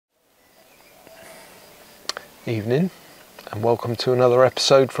Evening, and welcome to another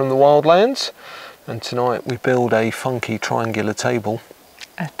episode from the Wildlands. And tonight we build a funky triangular table.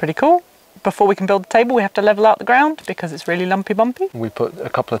 That's pretty cool. Before we can build the table, we have to level out the ground because it's really lumpy bumpy. We put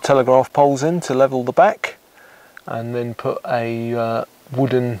a couple of telegraph poles in to level the back, and then put a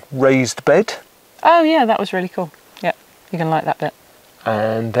wooden raised bed. Oh yeah, that was really cool. Yeah, you can like that bit.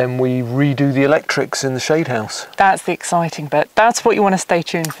 And then we redo the electrics in the shade house. That's the exciting bit. That's what you want to stay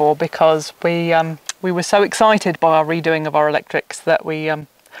tuned for, because we were so excited by our redoing of our electrics that we were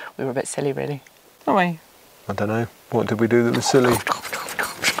a bit silly, really, weren't we? I don't know. What did we do that was silly?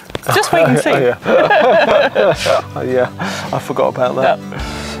 Just wait and see. Yeah, I forgot about that.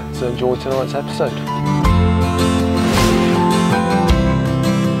 Yep. So enjoy tonight's episode.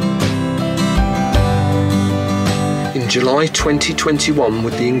 In July 2021,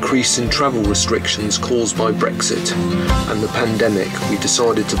 with the increase in travel restrictions caused by Brexit and the pandemic, we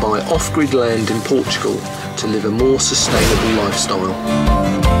decided to buy off-grid land in Portugal to live a more sustainable lifestyle.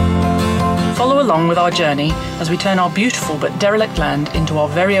 Follow along with our journey as we turn our beautiful but derelict land into our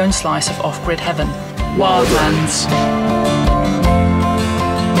very own slice of off-grid heaven. Wildlands.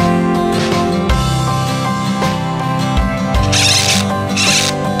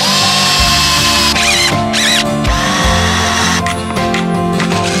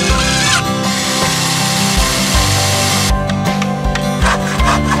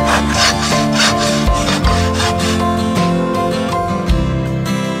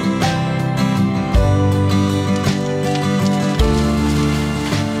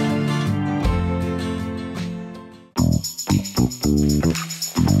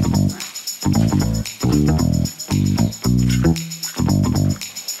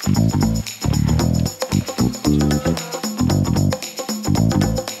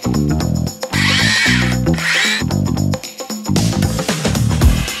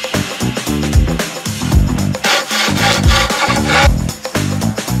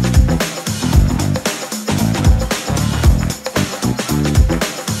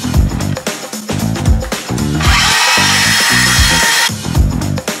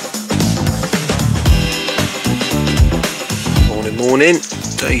 Morning,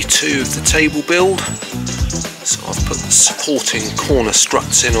 day 2 of the table build. So I've put the supporting corner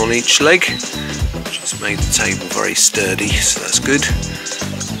struts in on each leg, which has made the table very sturdy, so that's good.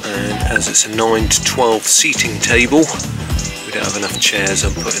 And as it's a 9 to 12 seating table, we don't have enough chairs.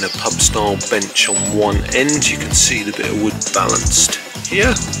 I'm putting a pub style bench on one end. You can see the bit of wood balanced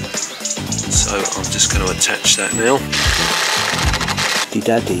here. So I'm just going to attach that now.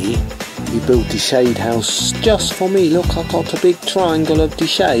 Daddy, you built the shade house just for me. Look, I got a big triangle of the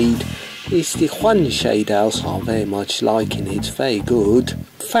shade. It's the one shade house I'm very much liking. It's very good.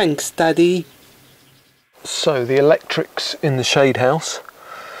 Thanks, Daddy. So the electrics in the shade house,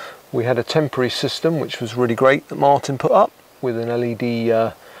 we had a temporary system which was really great that Martin put up with an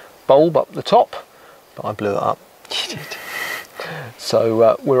LED bulb up the top, but I blew it up. You did.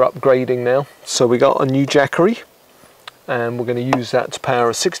 So we're upgrading now. So we got a new Jackery, and we're going to use that to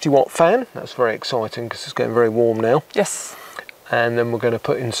power a 60-watt fan. That's very exciting because it's getting very warm now. Yes. And then we're going to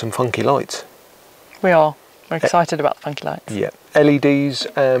put in some funky lights. We are. We're excited about the funky lights. Yeah. LEDs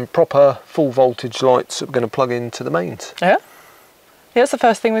and proper full voltage lights that we're going to plug into the mains. Yeah? Yeah, it's the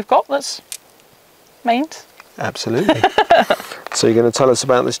first thing we've got that's mains. Absolutely. So you're going to tell us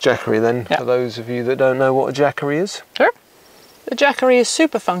about this Jackery then, yep, for those of you that don't know what a Jackery is? Sure. The Jackery is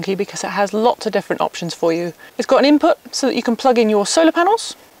super funky because it has lots of different options for you. It's got an input so that you can plug in your solar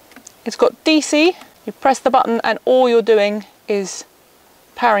panels. It's got DC. You press the button and all you're doing is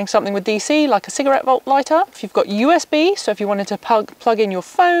powering something with DC, like a cigarette vault lighter. If you've got USB, so if you wanted to plug in your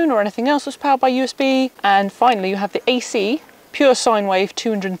phone or anything else that's powered by USB. And finally you have the AC, pure sine wave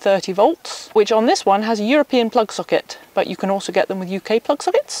 230 volts, which on this one has a European plug socket, but you can also get them with UK plug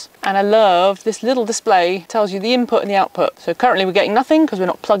sockets. And I love this little display, it tells you the input and the output. So currently we're getting nothing because we're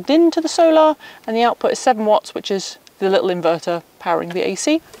not plugged into the solar, and the output is 7 watts, which is the little inverter powering the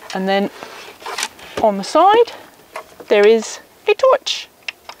AC. And then on the side there is a torch,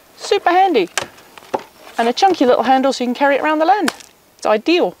 super handy, and a chunky little handle so you can carry it around the land. It's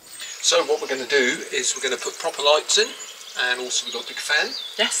ideal. So what we're going to do is we're going to put proper lights in, and also we've got a big fan.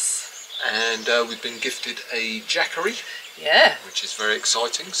 Yes. And we've been gifted a Jackery. Yeah. Which is very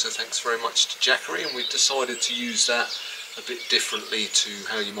exciting, so thanks very much to Jackery, and we've decided to use that a bit differently to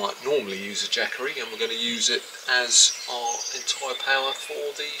how you might normally use a Jackery, and we're going to use it as our entire power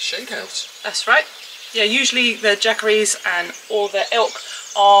for the shade house. That's right. Yeah, usually the Jackeries and all their ilk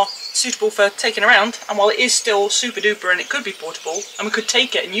are suitable for taking around, and while it is still super duper and it could be portable, and we could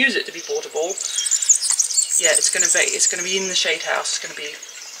take it and use it to be portable, yeah, it's going to be in the shade house. It's going to be a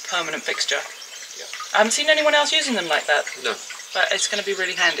permanent fixture. I haven't seen anyone else using them like that. No. But it's going to be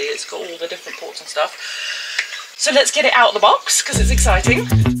really handy. It's got all the different ports and stuff. So let's get it out of the box because it's exciting.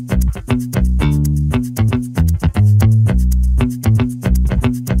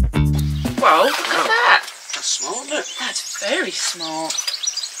 Well, look at that. That's smart, isn't it? That's very smart.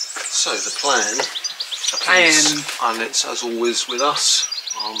 So the plan is, and it's as always with us,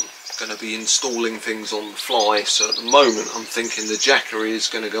 I'm going to be installing things on the fly. So at the moment I'm thinking the Jackery is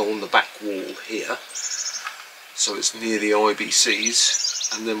going to go on the back wall here. So it's near the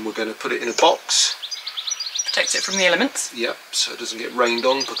IBCs, and then we're going to put it in a box. Protects it from the elements. Yep, so it doesn't get rained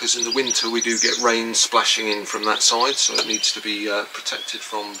on, because in the winter we do get rain splashing in from that side, so it needs to be protected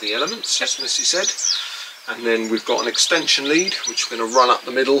from the elements, as Missy said. And then we've got an extension lead, which we're going to run up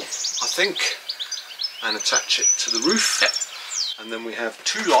the middle, I think, and attach it to the roof. Yep. And then we have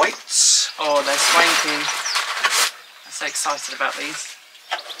 2 lights. Oh, they're swanky. I'm so excited about these.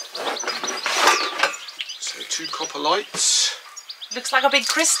 So 2 copper lights. Looks like a big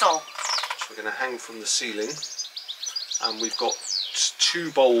crystal. Which we're going to hang from the ceiling. And we've got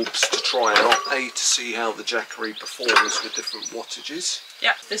 2 bulbs to try out. A, to see how the Jackery performs with different wattages.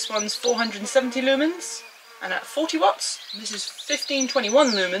 Yeah, this one's 470 lumens and at 40 watts. This is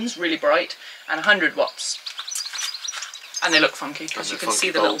 1521 lumens, really bright, and 100 watts. And they look funky because you can see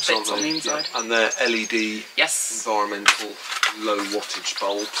the little bits on the inside. Yeah. And they're LED, yes, environmental, low wattage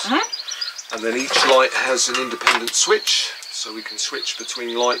bulbs. And then each light has an independent switch, so we can switch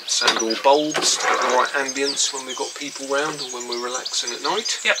between lights and or bulbs to get the right ambience when we've got people round and when we're relaxing at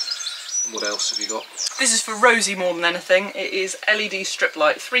night. Yep. And what else have you got? This is for Rosie more than anything. It is LED strip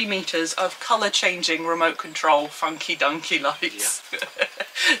light, 3 meters of colour changing remote control funky dunky lights. Yeah.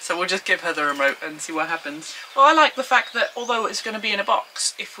 So we'll just give her the remote and see what happens. Well, I like the fact that although it's going to be in a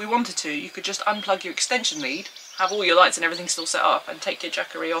box, if we wanted to, you could just unplug your extension lead, have all your lights and everything still set up, and take your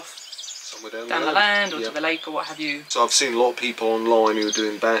Jackery off somewhere down the land or to the lake or what have you. So I've seen a lot of people online who are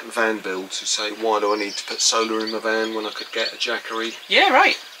doing van builds who say, why do I need to put solar in my van when I could get a Jackery? Yeah,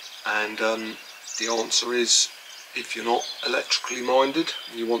 right. And the answer is, if you're not electrically minded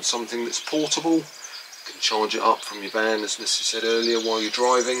and you want something that's portable, you can charge it up from your van, as Missy said earlier, while you're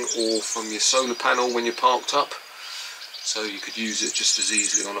driving, or from your solar panel when you're parked up. So you could use it just as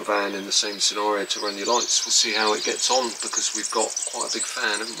easily on a van in the same scenario to run your lights. We'll see how it gets on, because we've got quite a big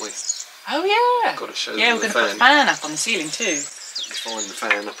fan, haven't we? Oh yeah. Got to show yeah, we're going to put a fan up on the ceiling too. Let me find the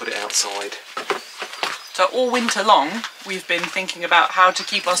fan, I'll put it outside. So all winter long we've been thinking about how to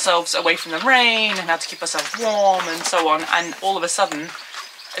keep ourselves away from the rain and how to keep ourselves warm and so on, and all of a sudden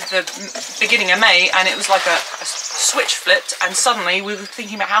at the beginning of May, and it was like a switch flipped, and suddenly we were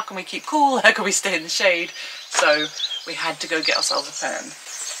thinking about how can we keep cool, how can we stay in the shade, so we had to go get ourselves a fan.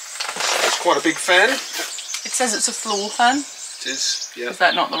 It's quite a big fan. It says it's a floor fan. It is, yeah. Is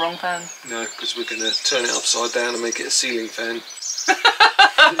that not the wrong fan? No, because we're going to turn it upside down and make it a ceiling fan.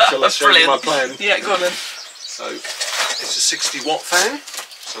 Shall I show you my plan? Yeah, go on then. So it's a 60 watt fan,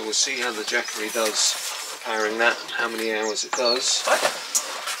 so we'll see how the Jackery does powering that and how many hours it does. What?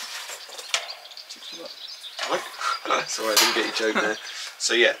 60 watt. What? Sorry, I didn't get your joke there.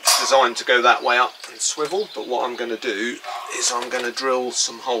 So yeah, it's designed to go that way up and swivel, but what I'm going to do is I'm going to drill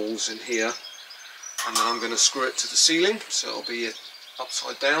some holes in here, and then I'm going to screw it to the ceiling, so it'll be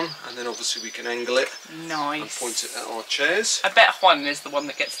upside down, and then obviously we can angle it. Nice. And point it at our chairs. I bet Juan is the one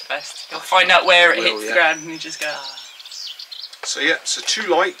that gets the best. He'll find out where it hits the ground and you just go, ah. So yeah, so 2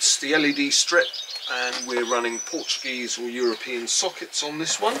 lights, the LED strip, and we're running Portuguese or European sockets on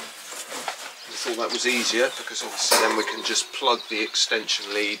this one. I thought that was easier because obviously then we can just plug the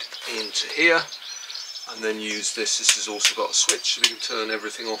extension lead into here and then use this. This has also got a switch so we can turn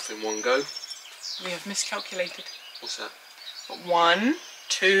everything off in one go. We have miscalculated. What's that? 1,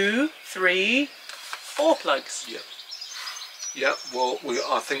 2, 3, 4 plugs. Yeah. Yeah, well,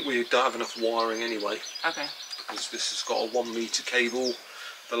 I think we don't have enough wiring anyway. Okay. Because this has got a 1 metre cable,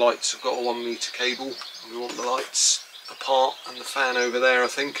 the lights have got a 1 metre cable, and we want the lights apart and the fan over there, I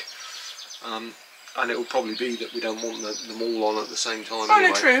think. And it will probably be that we don't want them all on at the same time. Oh,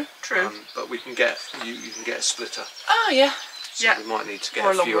 anyway. no, true. But we can get, you can get a splitter. Oh, yeah. So yeah. we might need to get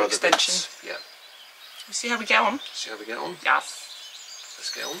or a few longer other extension. bits. Yeah. We'll see how we get on. See how we get on? Yes.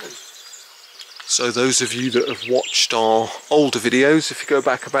 Let's get on then. So those of you that have watched our older videos, if you go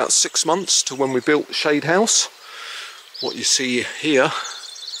back about 6 months to when we built the shade house, what you see here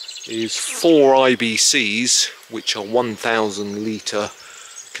is 4 IBCs, which are 1,000 litre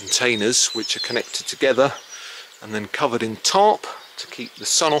containers, which are connected together and then covered in tarp to keep the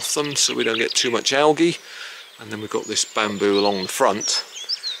sun off them so we don't get too much algae. And then we've got this bamboo along the front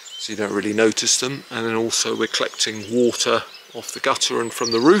so you don't really notice them, and then also we're collecting water off the gutter and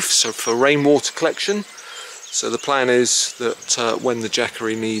from the roof, so for rainwater collection. So the plan is that when the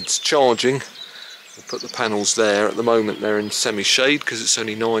Jackery needs charging, we'll put the panels there. At the moment they're in semi-shade because it's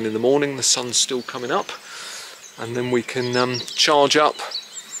only 9 in the morning, the sun's still coming up, and then we can charge up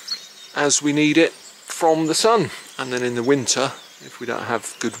as we need it from the sun. And then in the winter, if we don't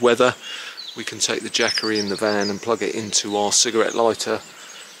have good weather, we can take the Jackery in the van and plug it into our cigarette lighter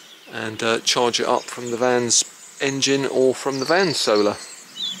and charge it up from the van's engine or from the van's solar.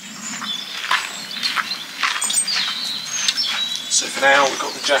 So for now we've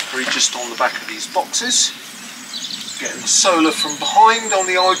got the Jackery just on the back of these boxes, getting the solar from behind on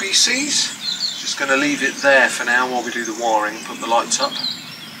the IBCs. Just going to leave it there for now while we do the wiring and put the lights up,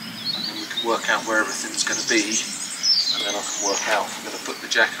 and then we can work out where everything's going to be, and then I can work out if I'm going to put the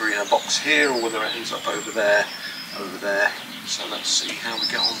Jackery in a box here or whether it ends up over there. So let's see how we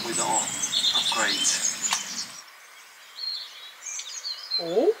get on with our upgrades.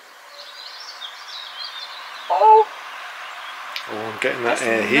 Oh. Oh, I'm getting that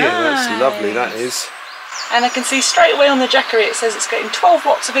air here, nice. That's lovely, that is. And I can see straight away on the Jackery it says it's getting 12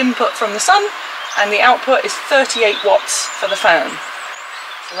 watts of input from the sun and the output is 38 watts for the fan.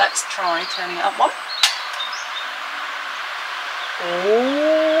 So let's try turning it up one.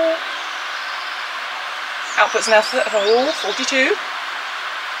 Oh. Output's now 42.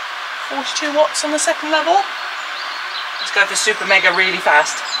 42 watts on the second level. Let's go for super mega really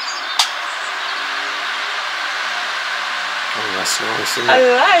fast. Oh, that's nice, isn't it? I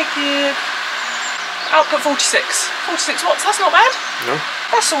like it. Output 46. 46 watts, that's not bad. No.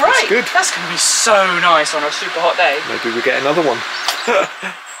 That's alright. That's good. That's going to be so nice on a super hot day. Maybe we get another one.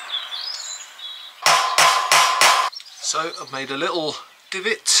 So I've made a little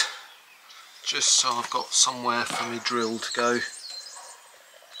divot just so I've got somewhere for my drill to go.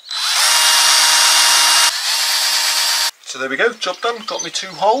 So there we go, job done. Got me 2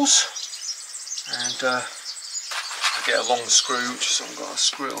 holes, and I get a long screw, which is I've got to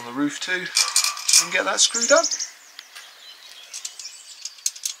screw it on the roof too, and get that screwed up.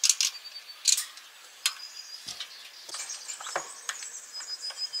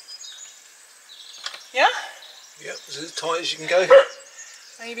 Yeah? Yep, is it as tight as you can go?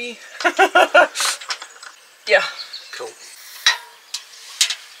 Maybe. Yeah. Cool.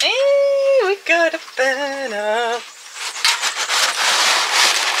 Hey, we got a banner.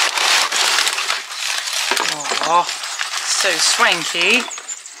 Oh, so swanky.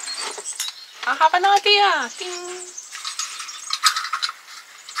 I have an idea. Ding.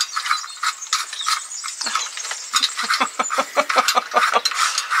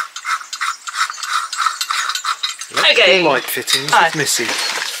 Okay. Light fittings with Missy.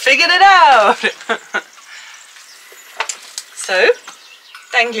 Figured it out. So,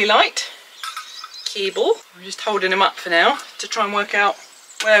 dangly light, cable. I'm just holding them up for now to try and work out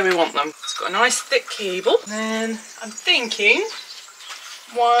where we want them. It's got a nice thick cable. And then I'm thinking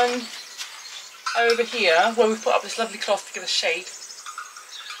one over here where we've put up this lovely cloth to give us shade.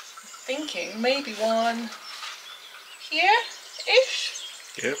 I'm thinking maybe one here-ish.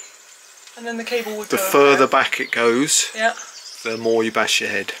 Yep. And then the cable would The go further there. back it goes, Yeah. the more you bash your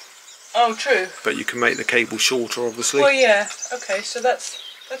head. Oh, true. But you can make the cable shorter, obviously. Well, yeah. Okay, so that's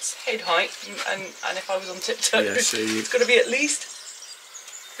head height, and if I was on tiptoes, Yeah, so it's got to be at least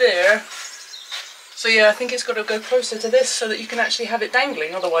there. So yeah, I think it's got to go closer to this so that you can actually have it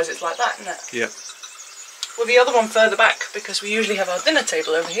dangling. Otherwise, it's like that, isn't it? Yeah. Well, the other one further back because we usually have our dinner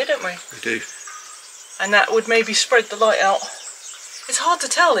table over here, don't we? We do. And that would maybe spread the light out. It's hard to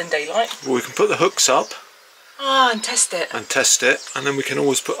tell in daylight. Well, we can put the hooks up. Ah, and test it. And then we can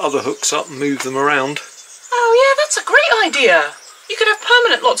always put other hooks up and move them around. Oh yeah, that's a great idea. You could have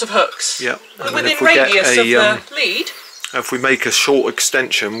permanent lots of hooks. Yeah. And within radius of the lead. If we make a short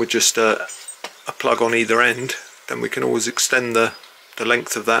extension with just a plug on either end, then we can always extend the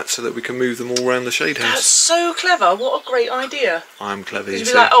length of that so that we can move them all around the shade house. That's so clever. What a great idea. I'm clever, You'd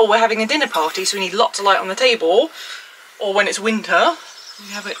be like, oh, we're having a dinner party, so we need lots of light on the table. Or when it's winter,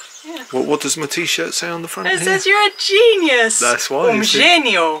 we have it. Yeah. What does my t-shirt say on the front It here? says you're a genius. That's why. I'm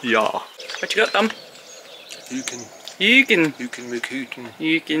genio. Yeah. What you got, Dom? You can. You can. You can make hootin'.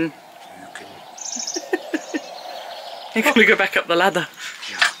 You can. You can. You're going to go back up the ladder.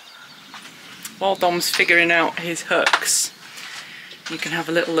 Yeah. While Dom's figuring out his hooks, you can have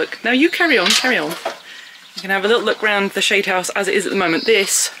a little look. No, you carry on, carry on. You can have a little look around the shade house as it is at the moment.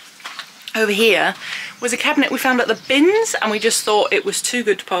 This, over here, was a cabinet we found at the bins and we just thought it was too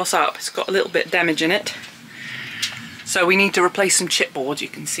good to pass up. It's got a little bit of damage in it. So we need to replace some chipboard, you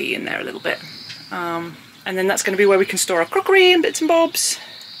can see in there a little bit. And then that's going to be where we can store our crockery and bits and bobs.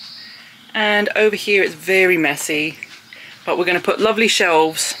 And over here it's very messy. But we're going to put lovely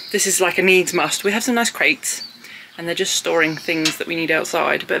shelves. This is like a needs must. We have some nice crates and they're just storing things that we need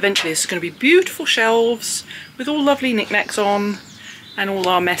outside. But eventually this is going to be beautiful shelves with all lovely knickknacks on and all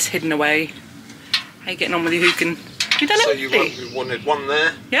our mess hidden away. How you getting on with your hooking? You done it? So you wanted one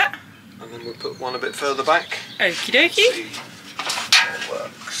there? Yeah. And then we'll put one a bit further back. Okie dokie. See how it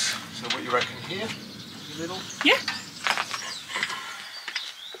works. So what you reckon here? In the middle? Yeah.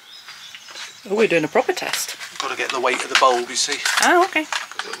 Oh, we're doing a proper test. Got to get the weight of the bulb, you see. Oh, okay.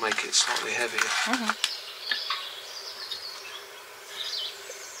 Because it'll make it slightly heavier. Uh-huh.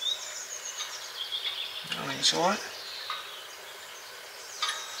 I think it's alright.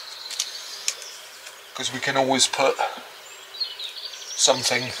 Because we can always put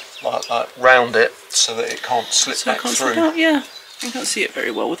something like that round it so that it can't slip back through. Slip out, yeah. I can't see it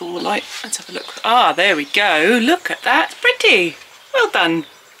very well with all the light. Let's have a look. Ah, there we go. Look at that. It's pretty. Well done.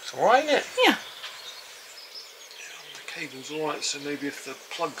 It's alright, isn't it? Yeah. The cable's alright, so maybe if the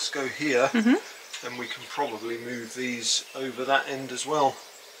plugs go here, then we can probably move these over that end as well.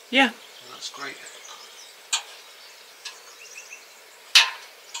 Yeah. And that's great.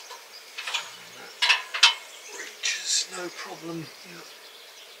 Reaches, no problem. Yeah.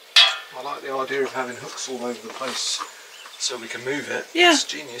 I like the idea of having hooks all over the place so we can move it. Yeah. It's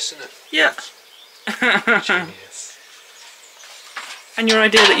genius, isn't it? Yeah. Genius. And your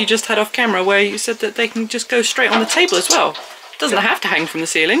idea that you just had off camera where you said that they can just go straight on the table as well. Doesn't have to hang from the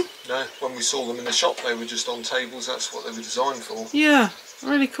ceiling. No, when we saw them in the shop they were just on tables, that's what they were designed for. Yeah,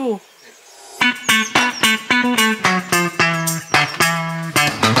 really cool.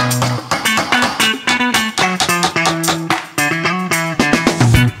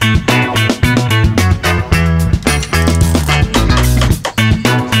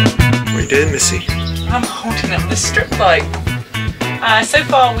 What are you doing, Missy? I'm holding up the strip light. So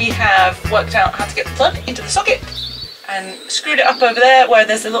far we have worked out how to get the plug into the socket and screwed it up over there where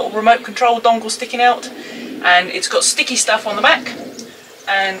there's a little remote control dongle sticking out, and it's got sticky stuff on the back,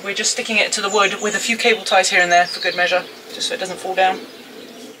 and we're just sticking it to the wood with a few cable ties here and there for good measure, just so it doesn't fall down.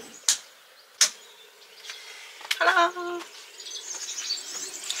 Ta-da!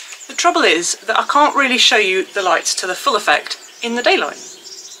 The trouble is that I can't really show you the lights to the full effect in the daylight.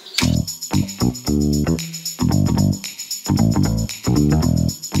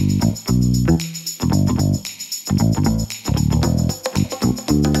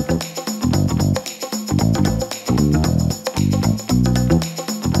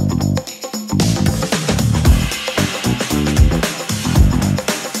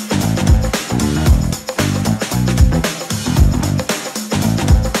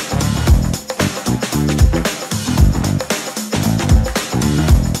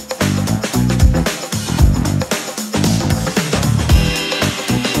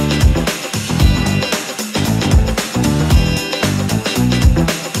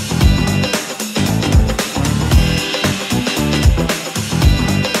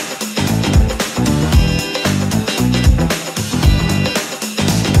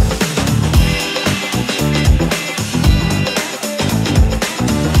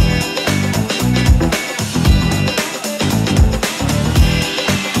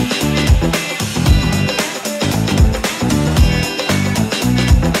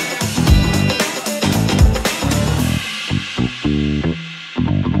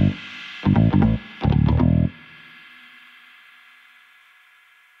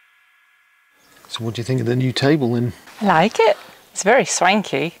 So what do you think of the new table then? I like it. It's very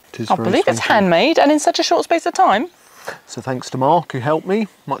swanky. It is I very believe it's swanky. handmade and in such a short space of time. So thanks to Mark who helped me,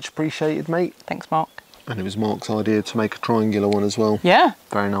 much appreciated mate. Thanks, Mark. And it was Mark's idea to make a triangular one as well. Yeah.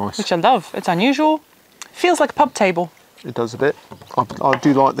 Very nice. Which I love. It's unusual. Feels like a pub table. It does a bit. I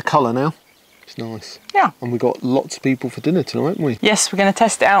do like the colour now. It's nice. Yeah. And we got lots of people for dinner tonight, haven't we? Yes, we're going to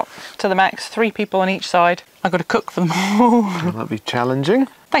test it out to the max. 3 people on each side. I've got to cook for them all. That'd be challenging.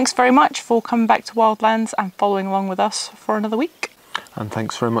 Thanks very much for coming back to Wildlands and following along with us for another week. And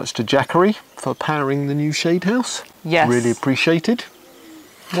thanks very much to Jackery for powering the new shade house. Yes. Really appreciated.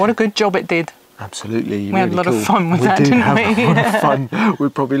 What a good job it did. Absolutely. We had a lot of fun with that, didn't we? We did have a lot of fun.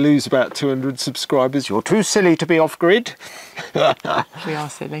 We'd probably lose about 200 subscribers. You're too silly to be off grid. We are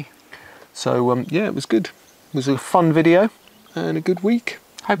silly. So yeah, it was good. It was a fun video and a good week.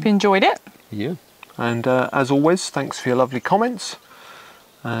 Hope you enjoyed it. Yeah. And as always, thanks for your lovely comments.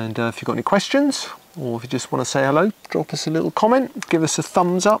 And if you've got any questions, or if you just want to say hello, drop us a little comment, give us a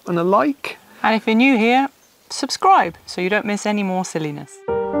thumbs up and a like. And if you're new here, subscribe so you don't miss any more silliness.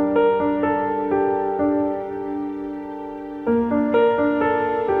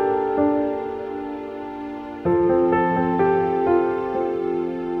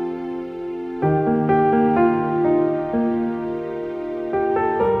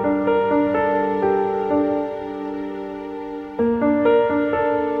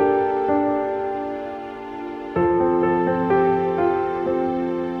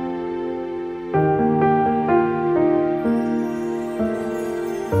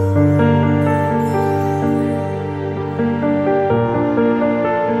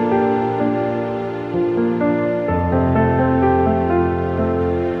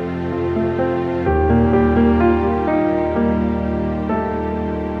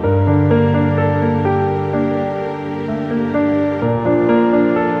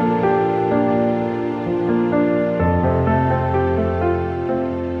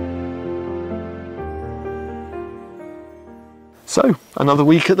 another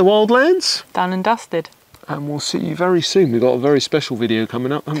week at the Wildlands. Done and dusted. And we'll see you very soon. We've got a very special video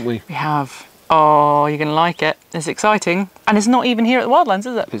coming up, haven't we? We have. Oh, you're going to like it. It's exciting. And it's not even here at the Wildlands,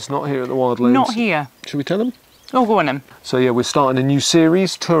 is it? It's not here at the Wildlands. Not here. Should we tell them? Oh, go on then. So yeah, we're starting a new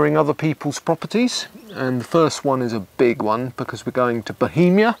series, touring other people's properties. And the first one is a big one because we're going to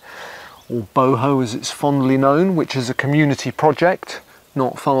Bohemia, or Boho as it's fondly known, which is a community project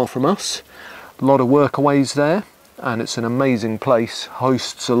not far from us. A lot of workaways there, and it's an amazing place.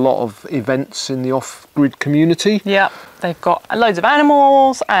 Hosts a lot of events in the off-grid community. Yeah, they've got loads of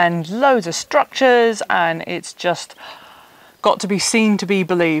animals and loads of structures, and it's just got to be seen to be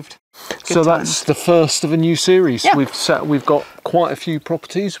believed. So that's the first of a new series. Yeah. We've got quite a few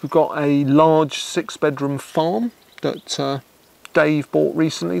properties. We've got a large 6-bedroom farm that Dave bought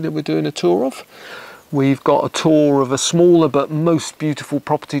recently that we're doing a tour of. We've got a tour of a smaller but most beautiful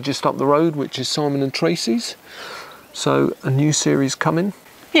property just up the road, which is Simon and Tracy's. So a new series coming.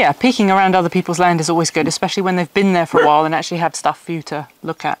 Yeah, peeking around other people's land is always good, especially when they've been there for a while and actually have stuff for you to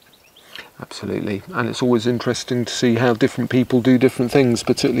look at. Absolutely, and it's always interesting to see how different people do different things,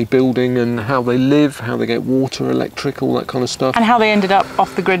 particularly building and how they live, how they get water, electric, all that kind of stuff. And how they ended up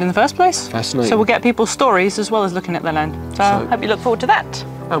off the grid in the first place. Fascinating. So we'll get people's stories as well as looking at their land. So I hope you look forward to that.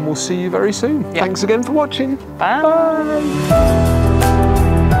 And we'll see you very soon. Yeah. Thanks again for watching. Bye. Bye.